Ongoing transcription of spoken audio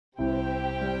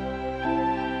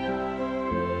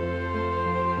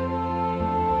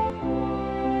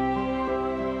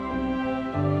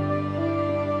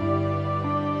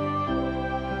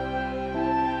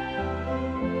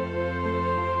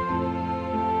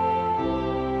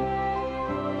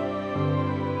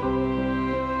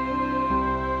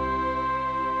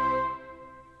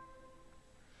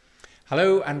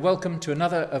Hello and welcome to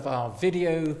another of our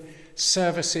video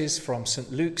services from St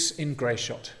Luke's in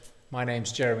Grayshott. My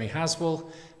name's Jeremy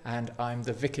Haswell and I'm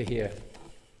the vicar here.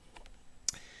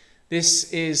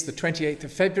 This is the 28th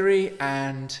of February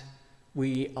and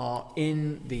we are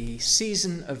in the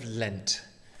season of Lent.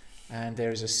 And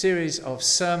there is a series of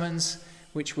sermons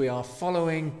which we are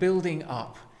following, building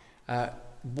up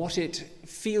what it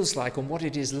feels like and what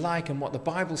it is like and what the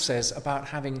Bible says about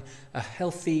having a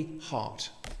healthy heart.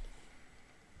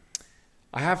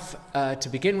 I have, to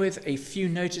begin with, a few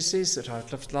notices that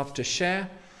I'd love to share.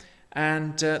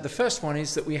 And the first one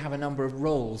is that we have a number of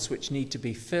roles which need to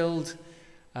be filled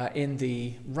in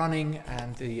the running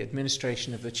and the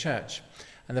administration of the church.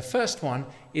 And the first one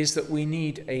is that we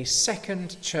need a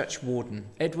second church warden.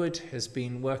 Edward has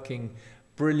been working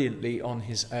brilliantly on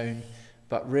his own,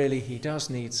 but really he does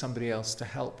need somebody else to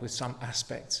help with some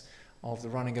aspects of the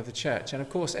running of the church. And of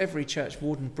course, every church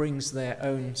warden brings their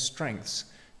own strengths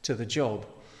to the job.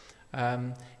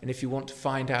 And if you want to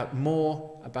find out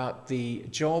more about the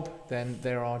job, then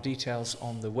there are details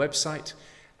on the website,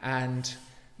 and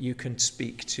you can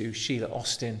speak to Sheila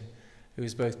Austin, who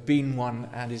has both been one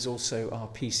and is also our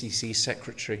PCC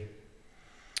secretary.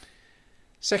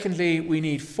 Secondly, we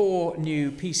need 4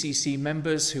 new PCC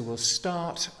members who will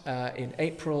start in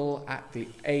April at the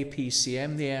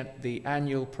APCM, the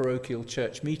annual parochial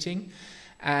church meeting.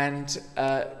 And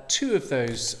 2 of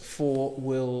those 4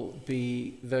 will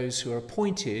be those who are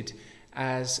appointed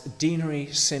as Deanery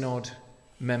Synod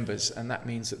members. And that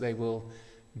means that they will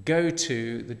go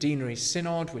to the Deanery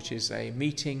Synod, which is a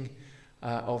meeting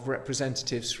of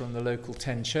representatives from the local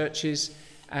 10 churches,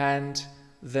 and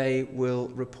they will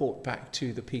report back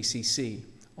to the PCC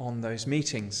on those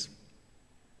meetings.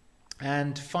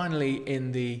 And finally,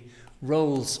 in the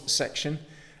roles section,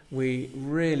 we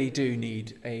really do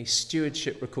need a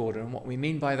stewardship recorder, and what we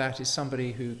mean by that is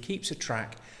somebody who keeps a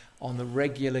track on the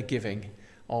regular giving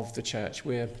of the church.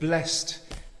 We're blessed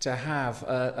to have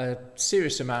a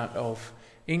serious amount of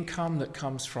income that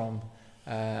comes from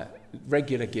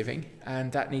regular giving,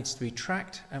 and that needs to be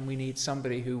tracked, and we need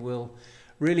somebody who will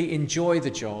really enjoy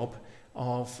the job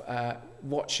of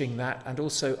watching that and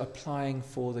also applying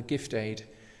for the gift aid,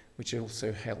 which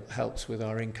also helps with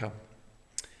our income.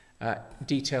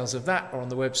 Details of that are on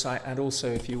the website, and also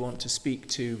if you want to speak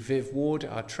to Viv Ward,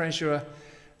 our treasurer,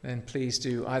 then please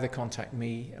do either contact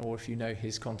me, or if you know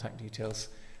his contact details,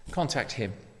 contact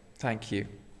him. Thank you.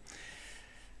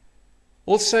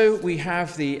 Also, we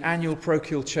have the annual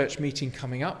parochial church meeting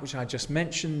coming up, which I just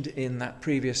mentioned in that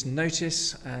previous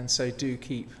notice, and so do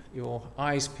keep your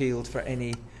eyes peeled for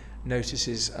any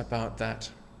notices about that.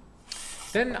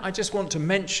 Then I just want to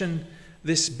mention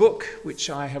this book, which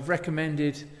I have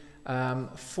recommended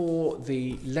for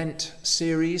the Lent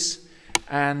series,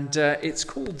 and it's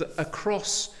called A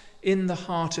Cross in the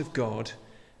Heart of God,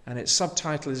 and its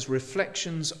subtitle is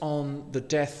Reflections on the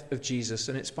Death of Jesus,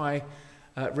 and it's by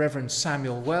Reverend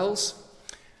Samuel Wells.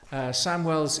 Sam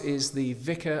Wells is the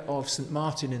vicar of St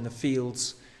Martin in the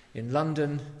Fields in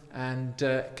London, and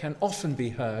can often be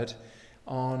heard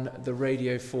on the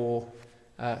Radio 4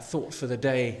 Thought for the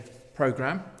Day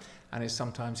programme, and is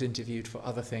sometimes interviewed for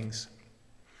other things.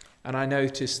 And I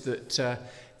noticed that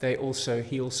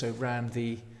he also ran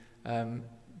the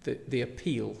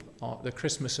appeal, the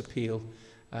Christmas appeal,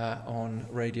 on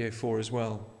Radio 4 as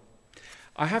well.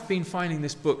 I have been finding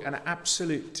this book an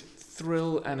absolute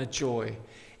thrill and a joy.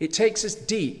 It takes us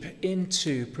deep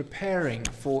into preparing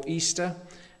for Easter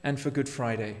and for Good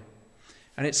Friday.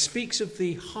 And it speaks of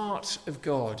the heart of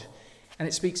God, and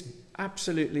it speaks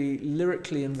absolutely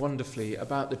lyrically and wonderfully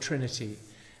about the Trinity.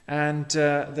 And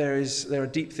there are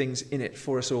deep things in it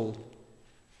for us all.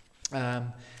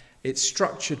 It's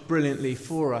structured brilliantly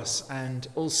for us, and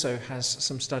also has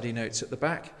some study notes at the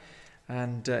back.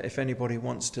 And if anybody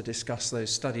wants to discuss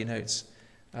those study notes,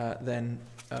 then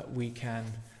we can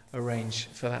arrange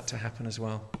for that to happen as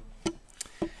well.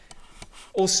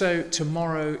 Also,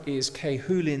 tomorrow is Kay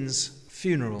Houlin's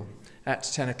funeral at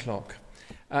 10 o'clock.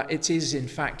 It is, in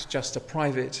fact, just a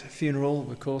private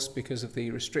funeral, of course, because of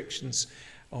the restrictions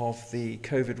of the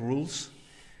COVID rules.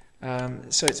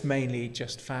 So it's mainly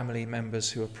just family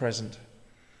members who are present.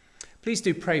 Please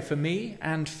do pray for me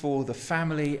and for the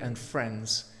family and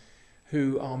friends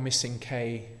who are missing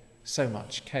Kay so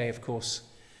much. Kay, of course,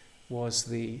 was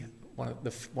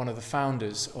one of the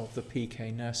founders of the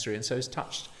PK nursery, and so has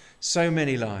touched so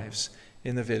many lives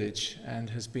in the village and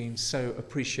has been so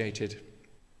appreciated.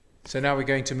 So now we're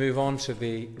going to move on to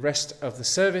the rest of the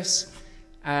service,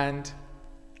 and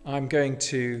I'm going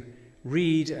to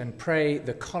read and pray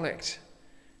the collect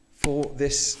for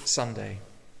this Sunday.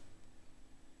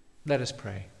 Let us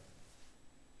pray.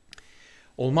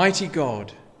 Almighty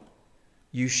God,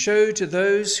 you show to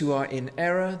those who are in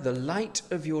error the light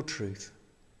of your truth,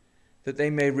 that they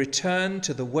may return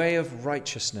to the way of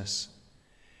righteousness.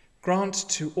 Grant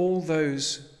to all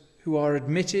those who are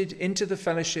admitted into the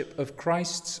fellowship of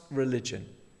Christ's religion,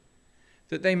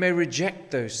 that they may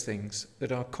reject those things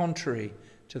that are contrary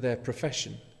to their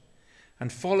profession,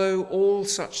 and follow all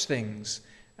such things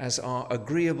as are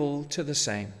agreeable to the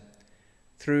same,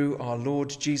 through our Lord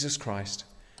Jesus Christ,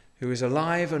 who is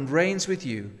alive and reigns with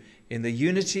you in the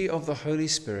unity of the Holy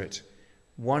Spirit,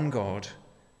 one God,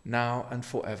 now and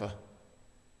forever.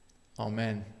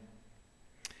 Amen.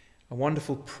 A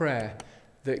wonderful prayer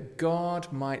that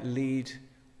God might lead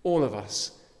all of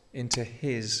us into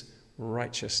his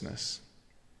righteousness.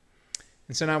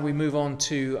 And so now we move on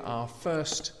to our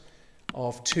first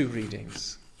of two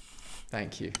readings.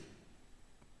 Thank you.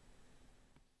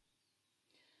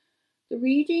 The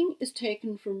reading is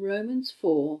taken from Romans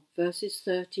 4, verses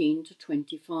 13 to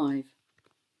 25.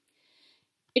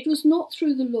 It was not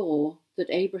through the law that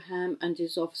Abraham and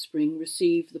his offspring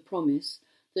received the promise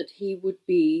that he would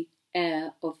be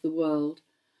heir of the world,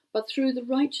 but through the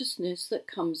righteousness that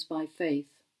comes by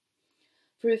faith.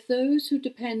 For if those who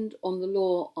depend on the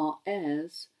law are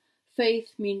heirs,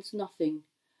 faith means nothing,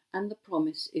 and the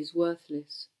promise is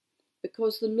worthless,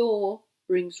 because the law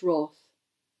brings wrath.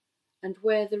 And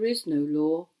where there is no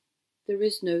law, there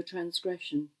is no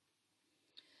transgression.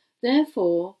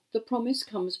 Therefore, the promise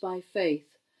comes by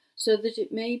faith, so that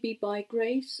it may be by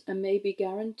grace and may be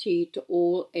guaranteed to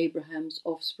all Abraham's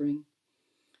offspring,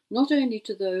 not only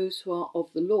to those who are of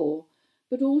the law,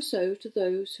 but also to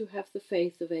those who have the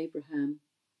faith of Abraham.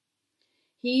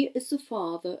 He is the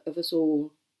father of us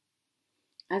all.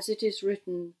 As it is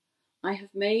written, I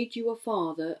have made you a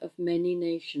father of many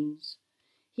nations.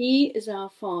 He is our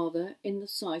Father in the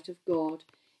sight of God,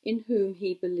 in whom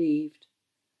he believed.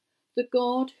 The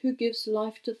God who gives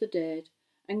life to the dead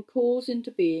and calls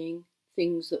into being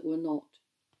things that were not.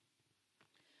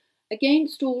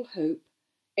 Against all hope,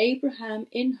 Abraham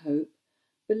in hope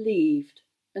believed,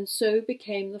 and so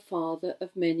became the father of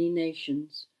many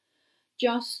nations,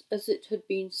 just as it had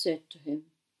been said to him,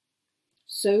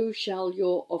 so shall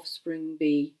your offspring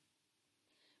be.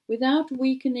 Without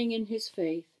weakening in his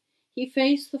faith, he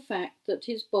faced the fact that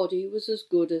his body was as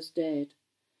good as dead,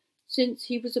 since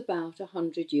he was about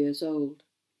 100 years old,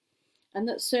 and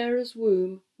that Sarah's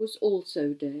womb was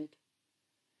also dead.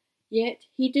 Yet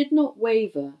he did not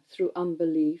waver through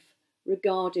unbelief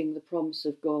regarding the promise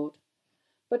of God,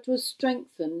 but was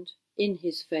strengthened in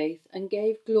his faith and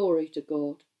gave glory to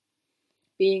God,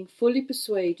 being fully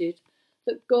persuaded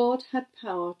that God had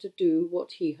power to do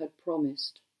what he had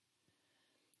promised.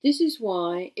 This is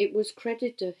why it was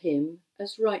credited to him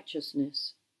as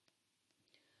righteousness.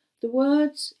 The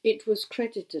words "it was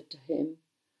credited to him"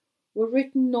 were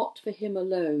written not for him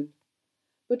alone,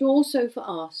 but also for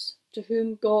us, to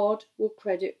whom God will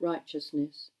credit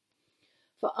righteousness,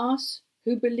 for us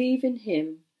who believe in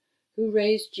him who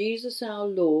raised Jesus our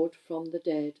Lord from the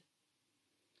dead.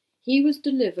 He was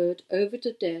delivered over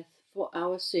to death for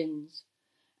our sins,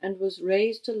 and was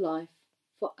raised to life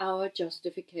for our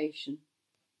justification.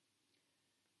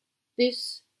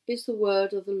 This is the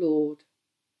word of the Lord.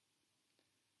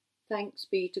 Thanks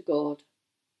be to God.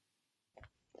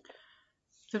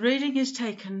 The reading is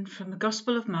taken from the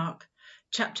Gospel of Mark,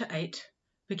 chapter 8,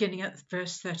 beginning at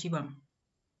verse 31.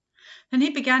 Then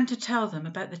he began to tell them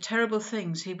about the terrible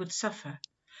things he would suffer,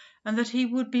 and that he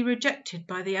would be rejected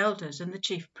by the elders and the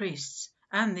chief priests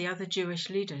and the other Jewish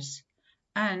leaders,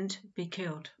 and be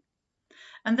killed,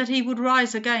 and that he would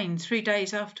rise again 3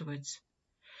 days afterwards.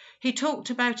 He talked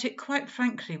about it quite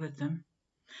frankly with them.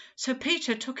 So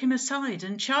Peter took him aside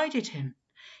and chided him.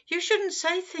 You shouldn't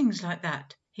say things like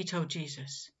that, he told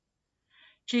Jesus.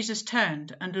 Jesus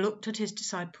turned and looked at his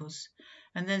disciples,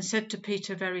 and then said to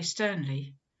Peter very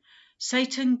sternly,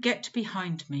 Satan, get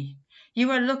behind me.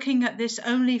 You are looking at this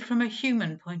only from a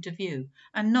human point of view,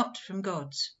 and not from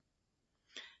God's.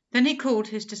 Then he called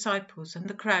his disciples and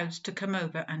the crowds to come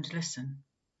over and listen.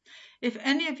 If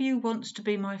any of you wants to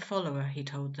be my follower, he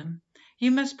told them, you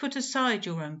must put aside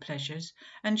your own pleasures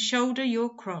and shoulder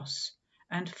your cross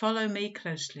and follow me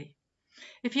closely.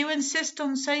 If you insist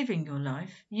on saving your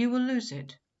life, you will lose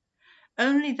it.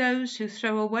 Only those who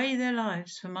throw away their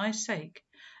lives for my sake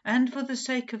and for the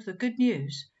sake of the good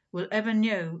news will ever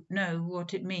know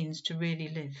what it means to really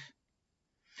live.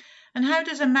 And how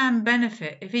does a man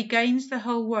benefit if he gains the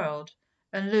whole world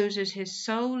and loses his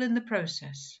soul in the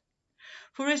process?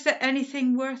 For is there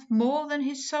anything worth more than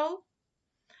his soul?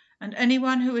 And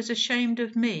anyone who is ashamed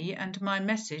of me and my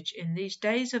message in these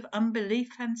days of unbelief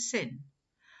and sin,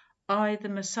 I, the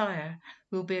Messiah,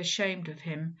 will be ashamed of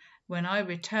him when I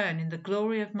return in the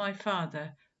glory of my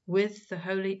Father with the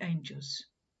holy angels."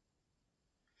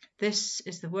 This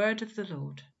is the word of the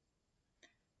Lord.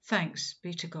 Thanks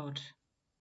be to God.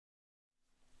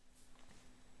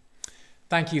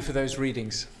 Thank you for those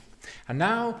readings. And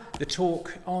now the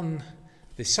talk on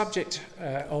the subject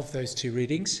of those two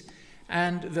readings.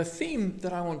 And the theme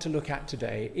that I want to look at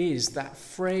today is that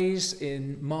phrase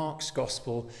in Mark's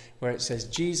Gospel where it says,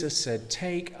 Jesus said,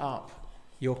 "Take up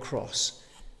your cross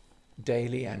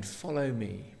daily and follow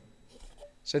me."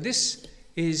 So this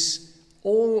is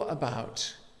all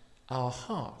about our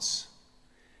hearts.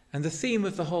 And the theme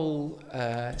of the whole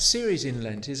series in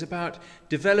Lent is about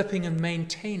developing and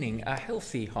maintaining a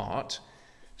healthy heart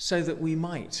so that we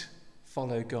might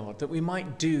follow God, that we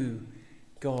might do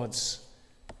God's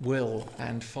will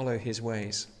and follow his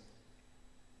ways.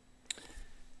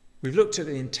 We've looked at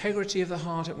the integrity of the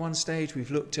heart at one stage.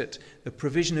 We've looked at the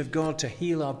provision of God to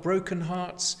heal our broken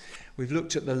hearts. We've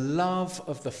looked at the love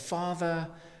of the Father,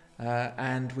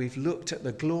 and we've looked at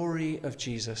the glory of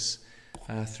Jesus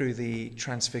through the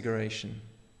transfiguration.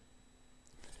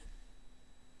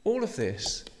 All of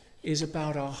this is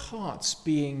about our hearts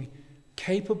being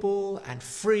capable and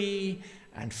free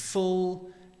and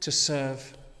full to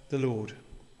serve the Lord.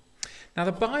 Now,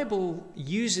 the Bible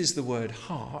uses the word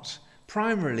heart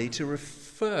primarily to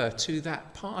refer to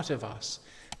that part of us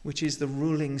which is the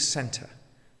ruling centre,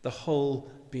 the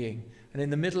whole being. And in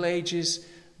the Middle Ages,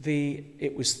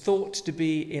 it was thought to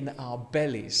be in our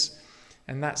bellies.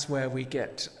 And that's where we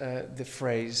get the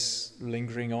phrase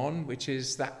lingering on, which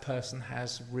is that person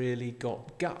has really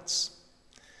got guts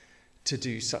to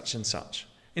do such and such.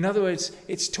 In other words,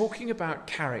 it's talking about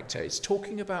character, it's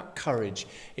talking about courage,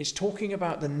 it's talking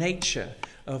about the nature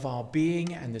of our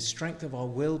being and the strength of our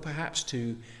will perhaps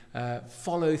to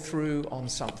follow through on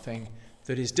something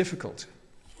that is difficult.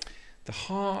 The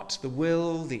heart, the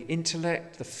will, the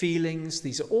intellect, the feelings,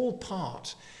 these are all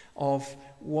part of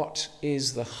what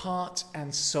is the heart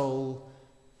and soul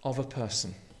of a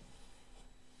person.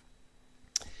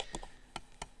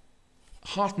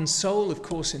 Heart and soul, of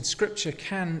course, in Scripture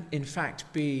can in fact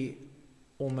be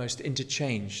almost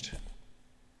interchanged.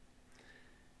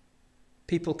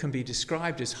 People can be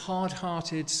described as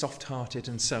hard-hearted, soft-hearted,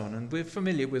 and so on. And we're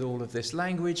familiar with all of this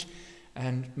language,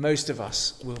 and most of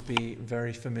us will be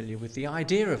very familiar with the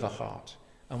idea of a heart.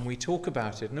 And we talk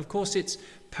about it. And of course, it's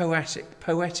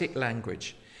poetic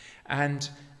language. And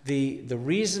the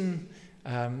reason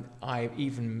I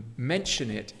even mention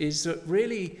it is that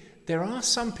really there are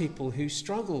some people who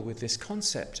struggle with this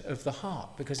concept of the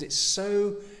heart because it's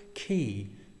so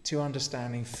key to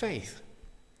understanding faith,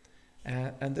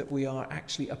 and that we are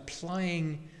actually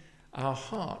applying our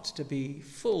heart to be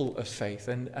full of faith,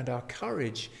 and our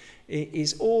courage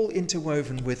is all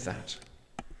interwoven with that.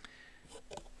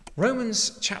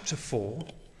 Romans chapter 4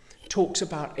 talks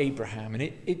about Abraham,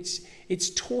 and it's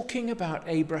talking about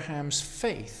Abraham's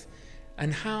faith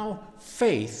and how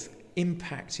faith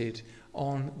impacted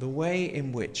on the way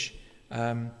in which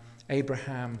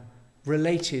Abraham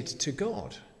related to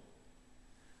God.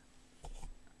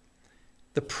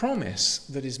 The promise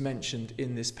that is mentioned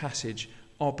in this passage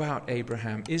about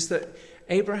Abraham is that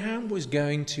Abraham was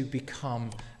going to become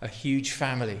a huge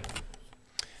family.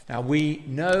 Now we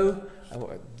know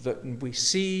that we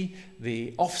see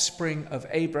the offspring of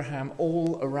Abraham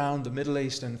all around the Middle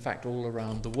East, and in fact all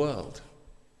around the world.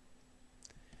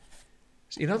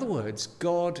 In other words,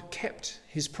 God kept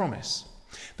his promise.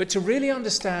 But to really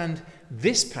understand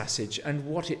this passage and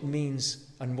what it means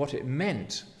and what it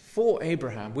meant for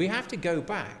Abraham, we have to go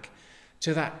back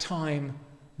to that time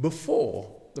before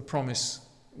the promise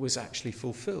was actually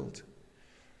fulfilled.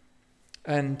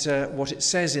 And what it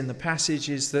says in the passage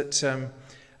is that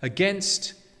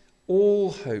against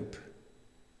all hope,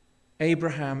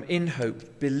 Abraham in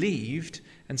hope believed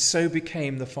and so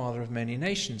became the father of many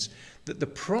nations. That the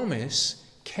promise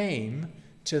came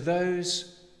to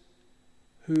those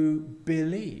who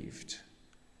believed.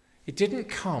 It didn't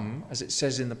come, as it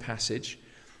says in the passage,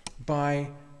 by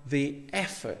the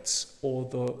efforts or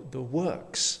the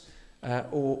works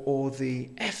or the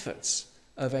efforts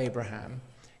of Abraham.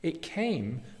 It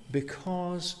came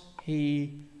because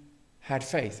he had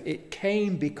faith. It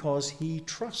came because he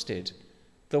trusted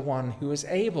the one who was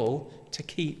able to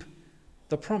keep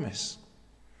the promise.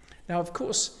 Now, of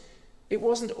course, it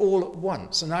wasn't all at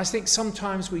once, and I think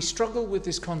sometimes we struggle with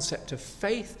this concept of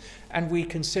faith and we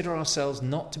consider ourselves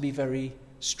not to be very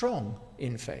strong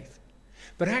in faith.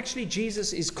 But actually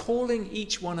Jesus is calling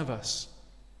each one of us,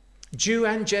 Jew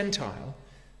and Gentile,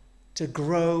 to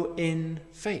grow in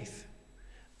faith.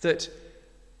 That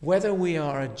whether we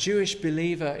are a Jewish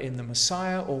believer in the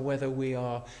Messiah or whether we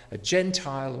are a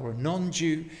Gentile or a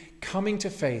non-Jew coming to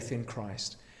faith in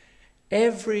Christ,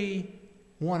 every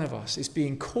one of us is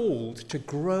being called to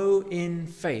grow in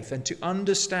faith and to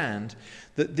understand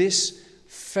that this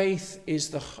faith is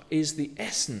the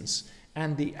essence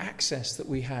and the access that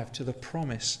we have to the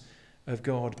promise of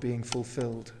God being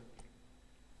fulfilled.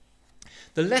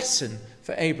 The lesson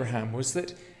for Abraham was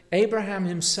that Abraham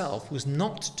himself was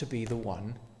not to be the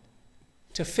one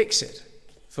to fix it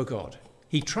for God.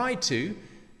 He tried to,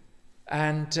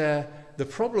 and the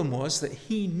problem was that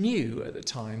he knew at the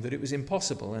time that it was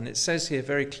impossible. And it says here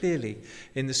very clearly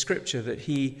in the scripture that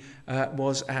he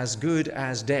was as good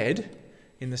as dead,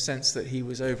 in the sense that he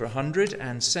was over 100,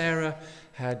 and Sarah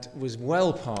was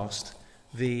well past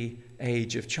the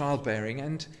age of childbearing,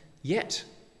 and yet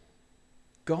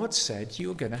God said,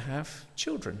 "You're going to have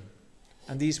children."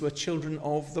 And these were children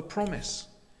of the promise.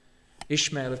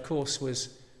 Ishmael, of course,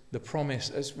 was the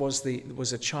promise,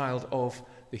 was a child of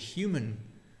the human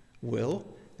will,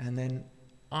 and then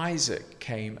Isaac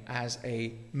came as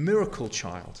a miracle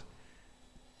child.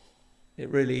 It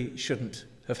really shouldn't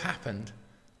have happened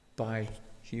by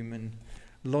human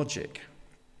logic.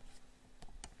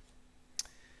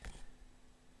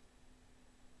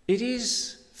 It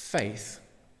is faith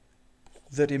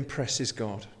that impresses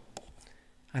God.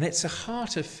 And it's a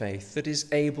heart of faith that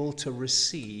is able to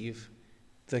receive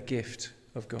the gift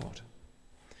of God.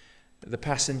 The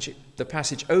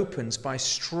passage opens by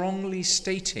strongly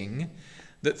stating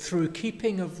that through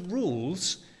keeping of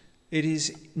rules,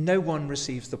 no one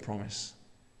receives the promise.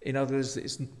 In other words,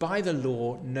 it's by the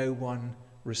law, no one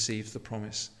receives the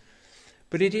promise.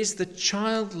 But it is the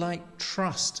childlike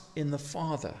trust in the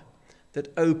Father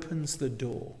that opens the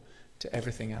door to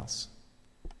everything else.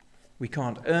 We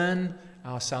can't earn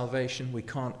our salvation. We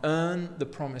can't earn the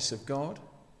promise of God.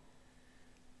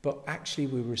 But actually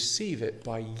we receive it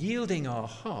by yielding our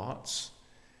hearts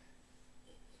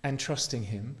and trusting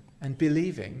him and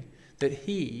believing that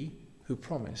he who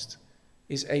promised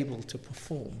is able to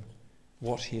perform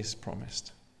what he has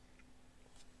promised.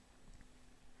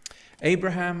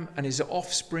 Abraham and his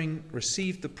offspring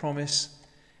received the promise,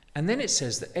 and then it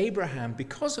says that Abraham,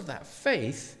 because of that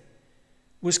faith,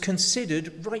 was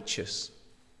considered righteous.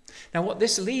 Now, what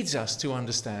this leads us to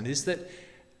understand is that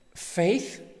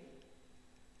faith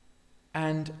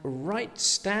and right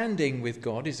standing with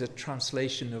God is a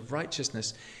translation of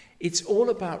righteousness. It's all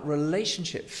about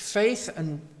relationship. Faith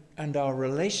and our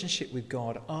relationship with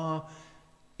God are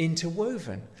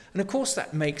interwoven. And of course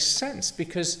that makes sense,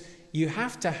 because you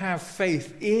have to have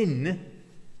faith in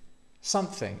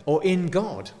something or in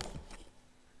God.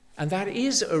 And that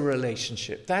is a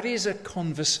relationship. That is a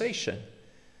conversation.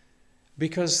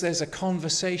 Because there's a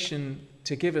conversation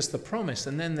to give us the promise,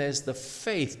 and then there's the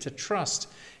faith to trust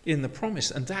in the promise.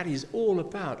 And that is all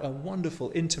about a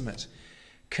wonderful, intimate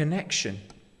connection.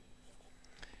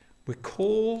 We're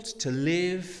called to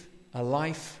live a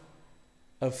life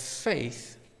of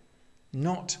faith,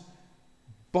 not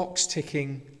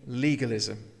box-ticking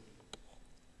legalism.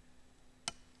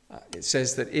 It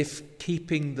says that if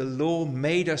keeping the law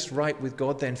made us right with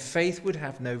God, then faith would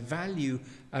have no value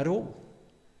at all.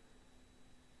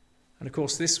 And of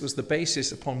course, this was the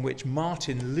basis upon which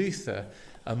Martin Luther,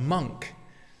 a monk,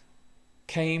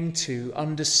 came to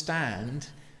understand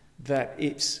that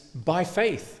it's by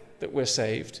faith that we're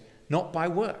saved, not by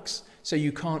works. So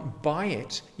you can't buy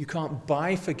it. You can't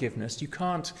buy forgiveness. You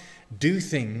can't do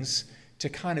things to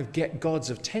kind of get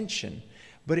God's attention.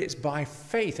 But it's by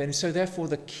faith. And so therefore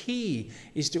the key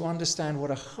is to understand what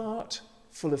a heart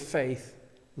full of faith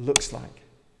looks like.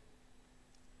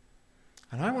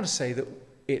 And I want to say that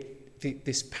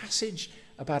this passage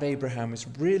about Abraham is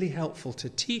really helpful to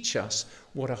teach us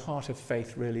what a heart of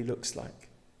faith really looks like.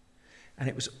 And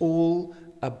it was all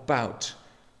about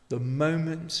the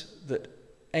moment that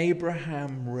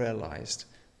Abraham realized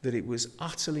that it was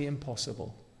utterly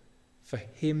impossible for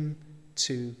him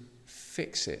to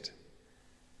fix it.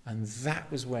 And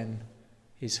that was when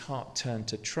his heart turned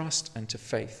to trust and to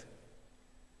faith.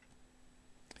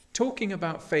 Talking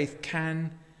about faith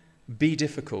can be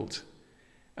difficult.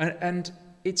 And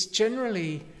it's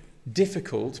generally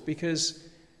difficult because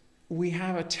we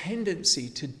have a tendency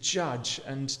to judge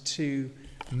and to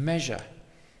measure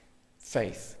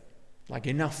faith, like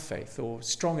enough faith or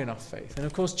strong enough faith. And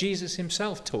of course, Jesus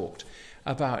himself talked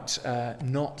about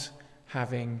not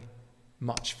having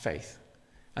much faith.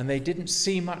 And they didn't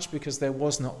see much because there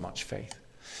was not much faith.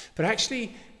 But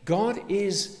actually, God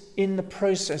is in the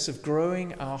process of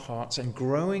growing our hearts and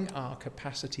growing our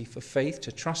capacity for faith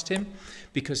to trust him,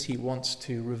 because he wants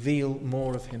to reveal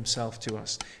more of himself to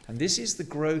us. And this is the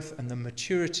growth and the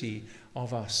maturity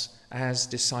of us as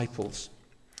disciples.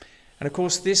 And of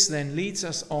course, this then leads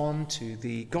us on to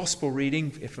the gospel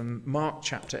reading from Mark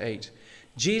chapter 8.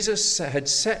 Jesus had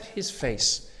set his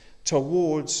face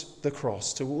towards the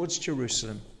cross, towards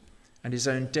Jerusalem and his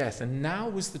own death. And now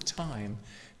was the time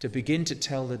to begin to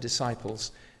tell the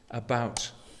disciples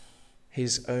about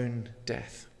his own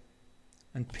death.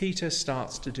 And Peter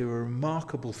starts to do a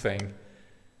remarkable thing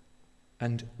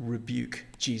and rebuke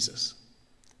Jesus.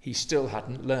 He still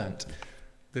hadn't learnt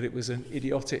that it was an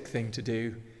idiotic thing to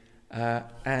do,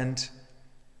 and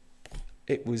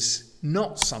it was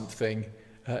not something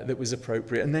that was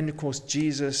appropriate. And then, of course,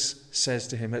 Jesus says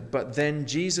to him, but then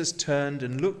Jesus turned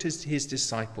and looked at his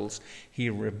disciples. He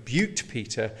rebuked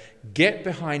Peter. "Get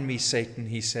behind me, Satan,"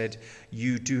 he said.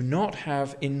 "You do not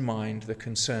have in mind the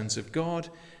concerns of God,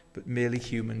 but merely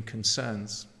human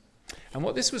concerns." And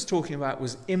what this was talking about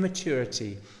was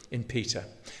immaturity in Peter.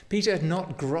 Peter had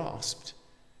not grasped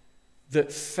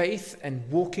that faith and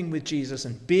walking with Jesus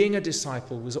and being a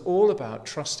disciple was all about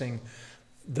trusting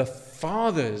the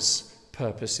Father's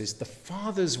purposes, the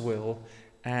Father's will,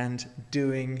 and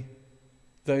doing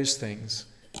those things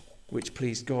which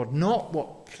pleased God, not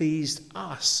what pleased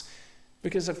us.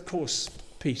 Because, of course,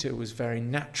 Peter was very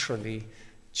naturally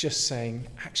just saying,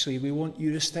 actually, we want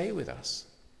you to stay with us.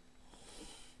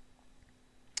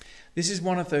 This is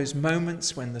one of those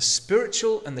moments when the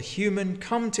spiritual and the human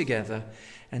come together,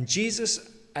 and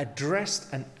Jesus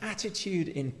addressed an attitude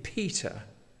in Peter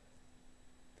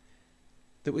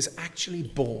that was actually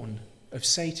born of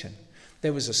Satan.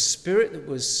 There was a spirit that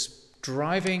was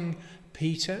driving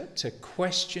Peter to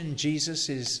question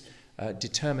Jesus'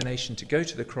 determination to go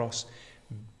to the cross,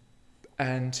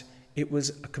 and it was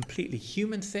a completely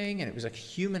human thing, and it was a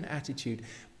human attitude,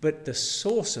 but the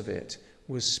source of it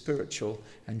was spiritual,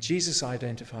 and Jesus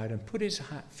identified and put his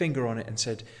finger on it and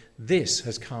said, "This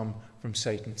has come from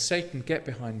Satan. Satan, get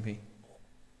behind me."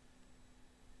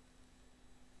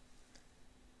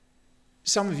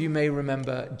 Some of you may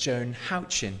remember Joan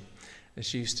Houchin.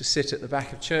 She used to sit at the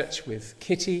back of church with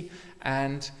Kitty,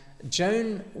 and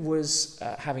Joan was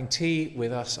having tea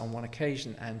with us on one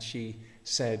occasion, and she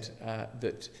said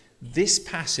that this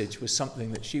passage was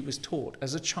something that she was taught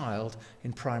as a child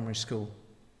in primary school.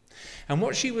 And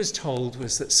what she was told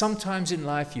was that sometimes in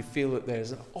life you feel that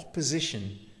there's an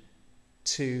opposition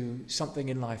to something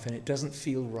in life and it doesn't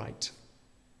feel right.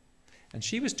 And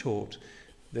she was taught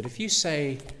that if you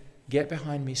say, "Get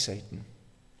behind me, Satan,"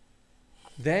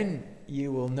 then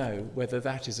you will know whether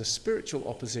that is a spiritual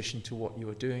opposition to what you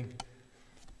are doing,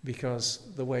 because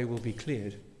the way will be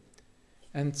cleared.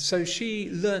 And so she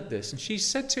learnt this, and she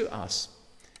said to us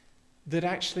that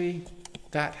actually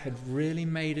that had really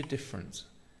made a difference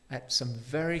at some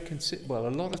a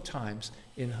lot of times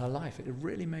in her life. It had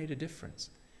really made a difference.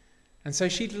 And so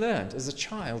she'd learned as a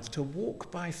child to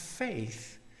walk by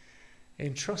faith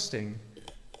in trusting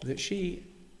that she,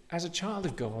 as a child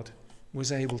of God,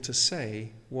 was able to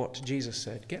say what Jesus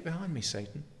said, "Get behind me,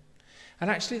 Satan." And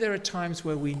actually there are times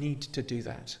where we need to do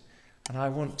that. And I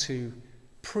want to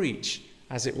preach,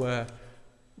 as it were,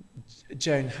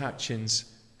 Joan Houchin's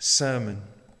sermon.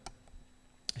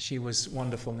 She was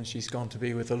wonderful, and she's gone to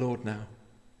be with the Lord now.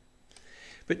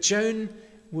 But Joan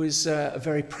was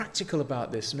very practical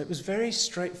about this, and it was very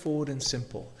straightforward and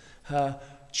simple. Her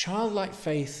childlike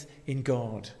faith in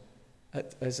God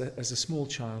as a small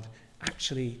child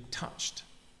actually touched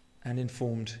and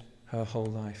informed her whole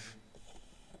life.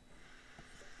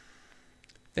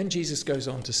 Then Jesus goes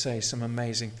on to say some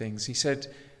amazing things. He said,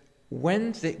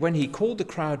 when he called the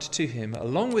crowd to him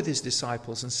along with his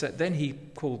disciples, then he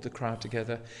called the crowd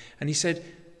together, and he said,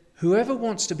 "Whoever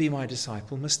wants to be my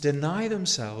disciple must deny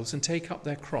themselves and take up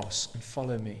their cross and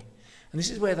follow me." And this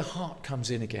is where the heart comes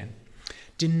in again.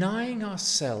 Denying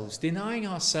ourselves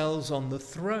on the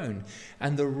throne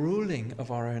and the ruling of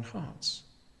our own hearts.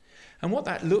 And what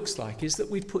that looks like is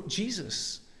that we put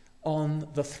Jesus on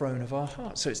the throne of our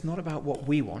hearts. So it's not about what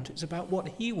we want, it's about what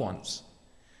he wants.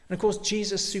 And of course,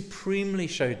 Jesus supremely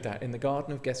showed that in the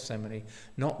Garden of Gethsemane.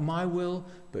 "Not my will,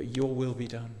 but your will be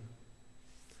done."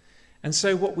 And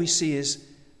so what we see is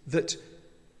that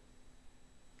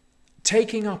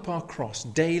taking up our cross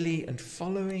daily and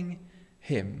following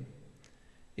him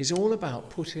is all about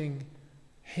putting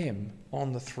him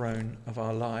on the throne of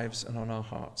our lives and on our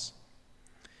hearts.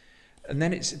 And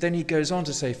then he goes on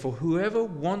to say, "For whoever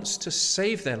wants to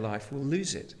save their life will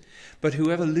lose it. But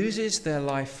whoever loses their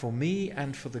life for me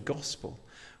and for the gospel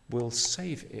will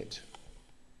save it."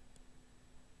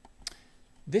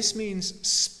 This means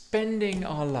spending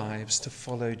our lives to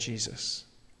follow Jesus.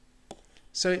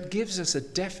 So it gives us a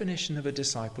definition of a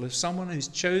disciple, of someone who's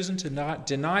chosen to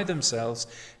deny themselves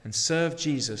and serve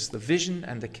Jesus, the vision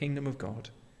and the kingdom of God.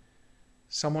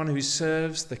 Someone who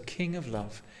serves the King of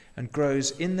love and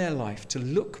grows in their life to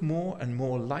look more and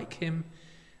more like him,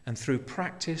 and through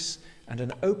practice and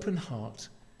an open heart,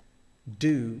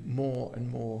 do more and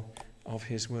more of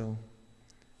his will.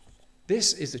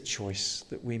 This is a choice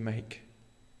that we make.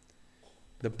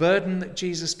 The burden that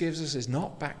Jesus gives us is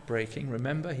not backbreaking.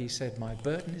 Remember, he said, my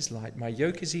burden is light, my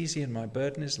yoke is easy and my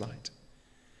burden is light.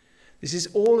 This is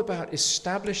all about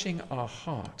establishing our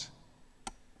heart.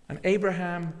 And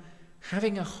Abraham,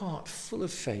 having a heart full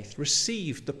of faith,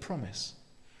 received the promise.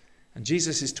 And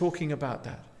Jesus is talking about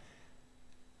that.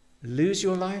 Lose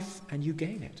your life and you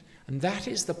gain it. And that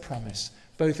is the promise,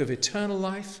 both of eternal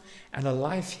life and a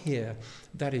life here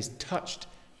that is touched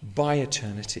by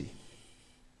eternity.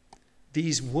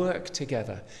 These work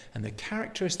together, and the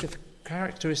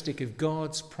characteristic of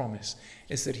God's promise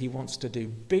is that he wants to do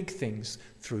big things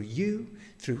through you,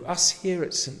 through us here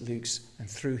at St. Luke's, and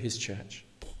through his church.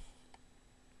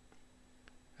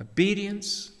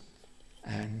 Obedience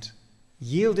and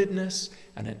yieldedness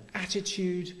and an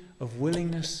attitude of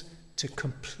willingness to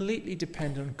completely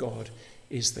depend on God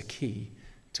is the key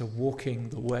to walking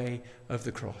the way of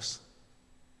the cross.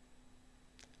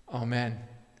 Amen.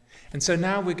 And so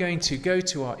now we're going to go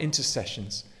to our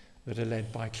intercessions that are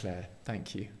led by Claire.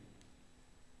 Thank you.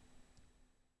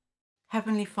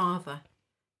 Heavenly Father,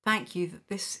 thank you that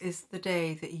this is the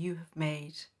day that you have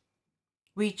made.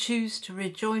 We choose to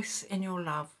rejoice in your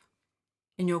love,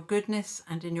 in your goodness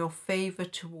and in your favour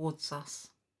towards us.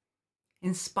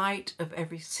 In spite of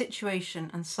every situation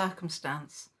and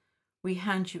circumstance, we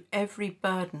hand you every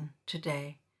burden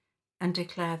today and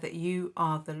declare that you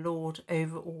are the Lord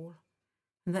over all,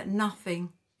 and that nothing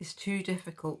is too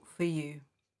difficult for you.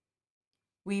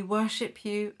 We worship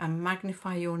you and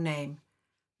magnify your name,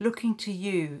 looking to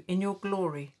you in your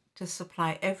glory to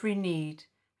supply every need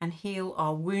and heal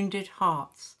our wounded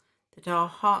hearts, that our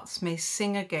hearts may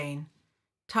sing again,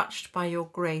 touched by your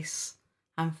grace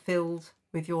and filled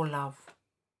with your love.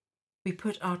 We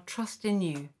put our trust in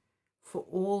you for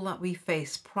all that we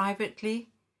face privately,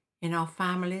 in our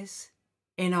families,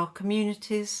 in our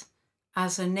communities,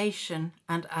 as a nation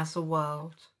and as a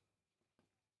world.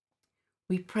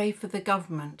 We pray for the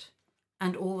government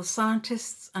and all the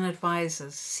scientists and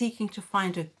advisors seeking to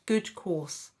find a good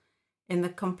course in the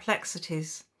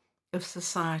complexities of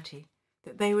society,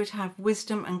 that they would have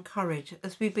wisdom and courage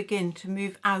as we begin to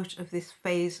move out of this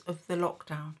phase of the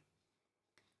lockdown.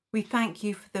 We thank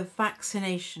you for the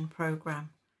vaccination programme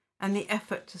and the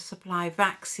effort to supply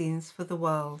vaccines for the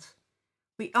world.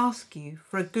 We ask you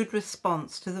for a good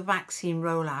response to the vaccine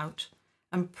rollout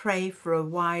and pray for a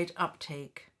wide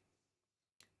uptake.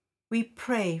 We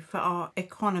pray for our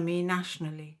economy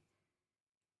nationally.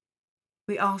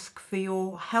 We ask for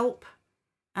your help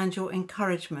and your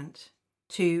encouragement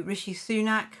to Rishi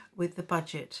Sunak with the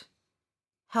budget.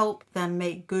 Help them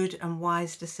make good and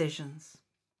wise decisions.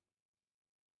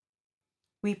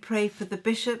 We pray for the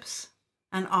bishops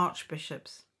and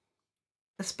archbishops,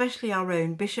 especially our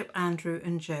own Bishop Andrew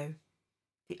and Joe,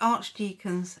 the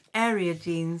archdeacons, area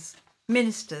deans,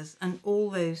 ministers, and all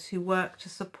those who work to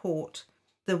support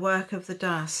the work of the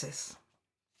diocese.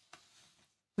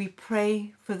 We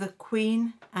pray for the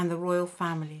Queen and the royal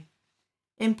family,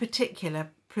 in particular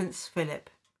Prince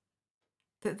Philip,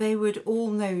 that they would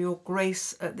all know your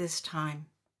grace at this time.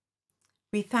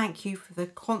 We thank you for the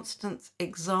constant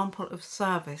example of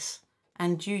service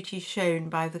and duty shown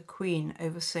by the Queen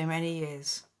over so many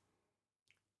years.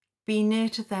 Be near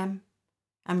to them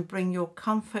and bring your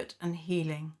comfort and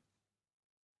healing.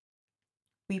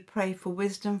 We pray for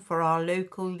wisdom for our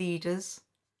local leaders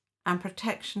and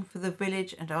protection for the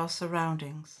village and our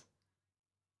surroundings.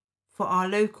 For our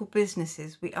local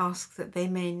businesses, we ask that they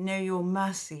may know your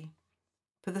mercy.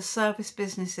 For the service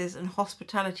businesses and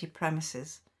hospitality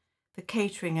premises, the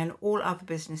catering and all other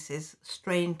businesses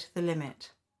strained to the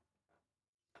limit.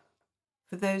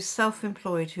 For those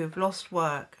self-employed who have lost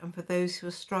work, and for those who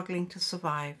are struggling to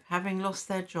survive, having lost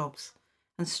their jobs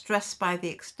and stressed by the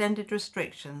extended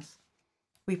restrictions,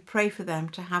 we pray for them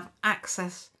to have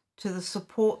access to the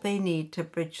support they need to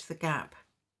bridge the gap.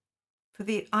 For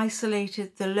the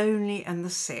isolated, the lonely and the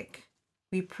sick,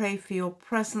 we pray for your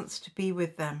presence to be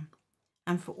with them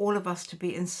and for all of us to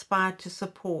be inspired to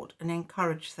support and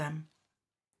encourage them.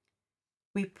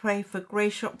 We pray for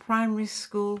Grayshott Primary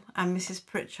School and Mrs.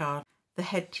 Pritchard, the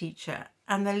head teacher,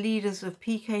 and the leaders of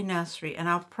PK Nursery and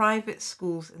our private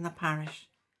schools in the parish,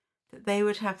 that they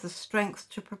would have the strength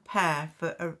to prepare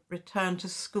for a return to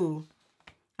school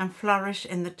and flourish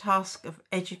in the task of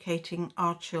educating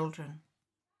our children.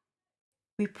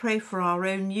 We pray for our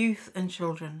own youth and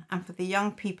children and for the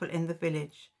young people in the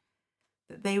village,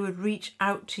 that they would reach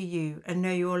out to you and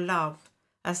know your love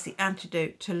as the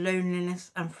antidote to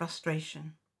loneliness and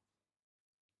frustration.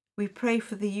 We pray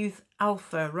for the youth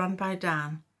Alpha run by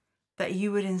Dan, that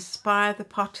you would inspire the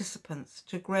participants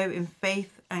to grow in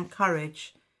faith and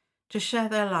courage to share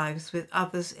their lives with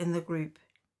others in the group.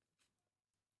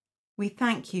 We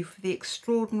thank you for the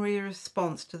extraordinary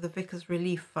response to the Vicar's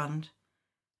Relief Fund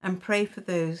and pray for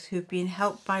those who have been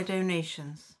helped by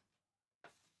donations.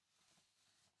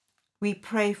 We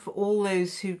pray for all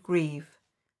those who grieve,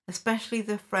 especially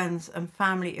the friends and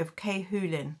family of Kay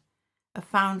Hulin, a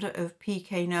founder of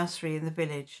PK Nursery in the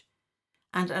village,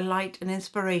 and a light and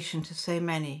inspiration to so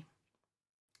many,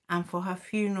 and for her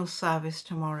funeral service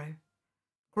tomorrow.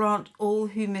 Grant all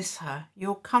who miss her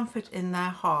your comfort in their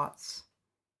hearts.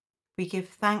 We give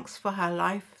thanks for her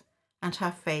life and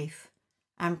her faith,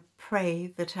 and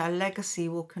pray that her legacy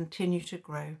will continue to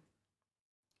grow.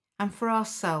 And for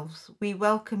ourselves, we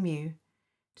welcome you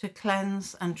to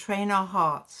cleanse and train our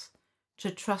hearts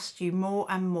to trust you more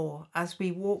and more as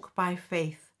we walk by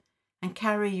faith and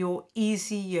carry your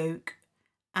easy yoke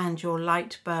and your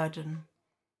light burden,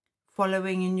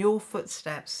 following in your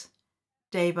footsteps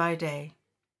day by day.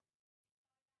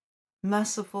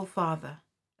 Merciful Father,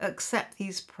 accept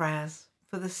these prayers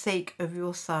for the sake of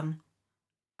your Son,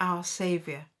 our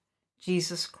Saviour,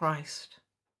 Jesus Christ.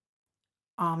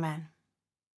 Amen.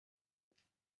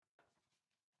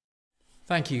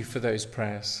 Thank you for those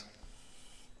prayers.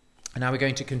 And now we're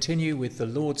going to continue with the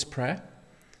Lord's Prayer.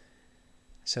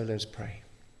 So let us pray.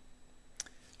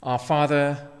 Our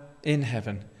Father in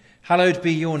heaven, hallowed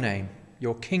be your name.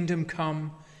 Your kingdom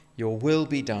come, your will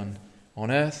be done,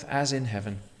 on earth as in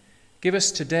heaven. Give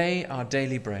us today our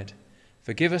daily bread.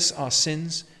 Forgive us our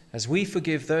sins, as we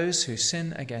forgive those who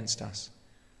sin against us.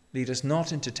 Lead us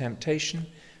not into temptation,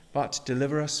 but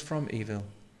deliver us from evil.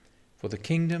 For the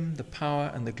kingdom, the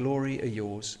power, and the glory are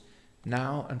yours,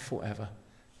 now and forever.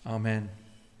 Amen.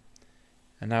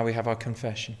 And now we have our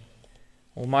confession.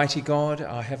 Almighty God,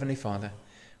 our Heavenly Father,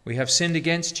 we have sinned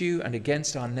against you and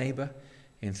against our neighbour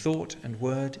in thought and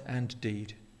word and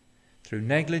deed, through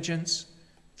negligence,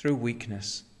 through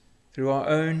weakness, through our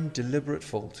own deliberate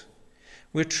fault.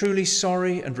 We're truly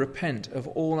sorry and repent of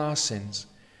all our sins.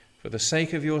 For the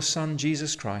sake of your Son,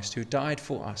 Jesus Christ, who died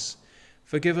for us,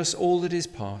 forgive us all that is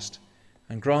past,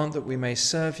 and grant that we may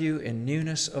serve you in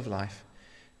newness of life,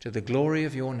 to the glory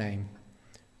of your name.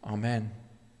 Amen.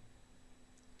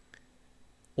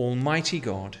 Almighty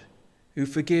God, who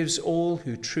forgives all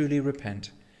who truly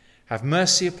repent, have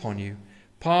mercy upon you,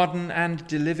 pardon and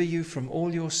deliver you from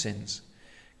all your sins,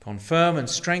 confirm and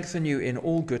strengthen you in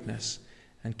all goodness,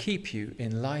 and keep you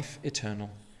in life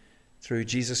eternal. Through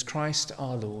Jesus Christ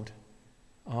our Lord.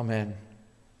 Amen.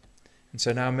 And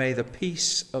so now may the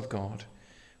peace of God,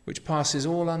 which passes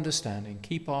all understanding,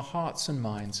 keep our hearts and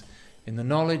minds in the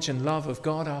knowledge and love of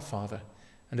God our Father,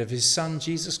 and of his Son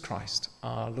Jesus Christ,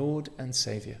 our Lord and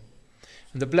Saviour.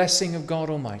 And the blessing of God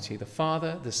Almighty, the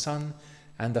Father, the Son,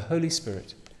 and the Holy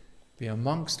Spirit, be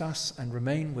amongst us and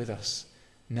remain with us,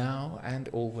 now and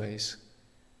always.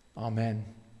 Amen.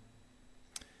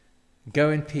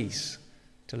 Go in peace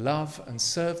to love and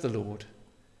serve the Lord.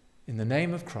 In the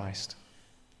name of Christ.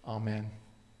 Amen.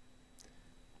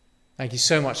 Thank you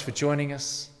so much for joining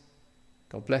us.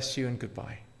 God bless you and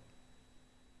goodbye.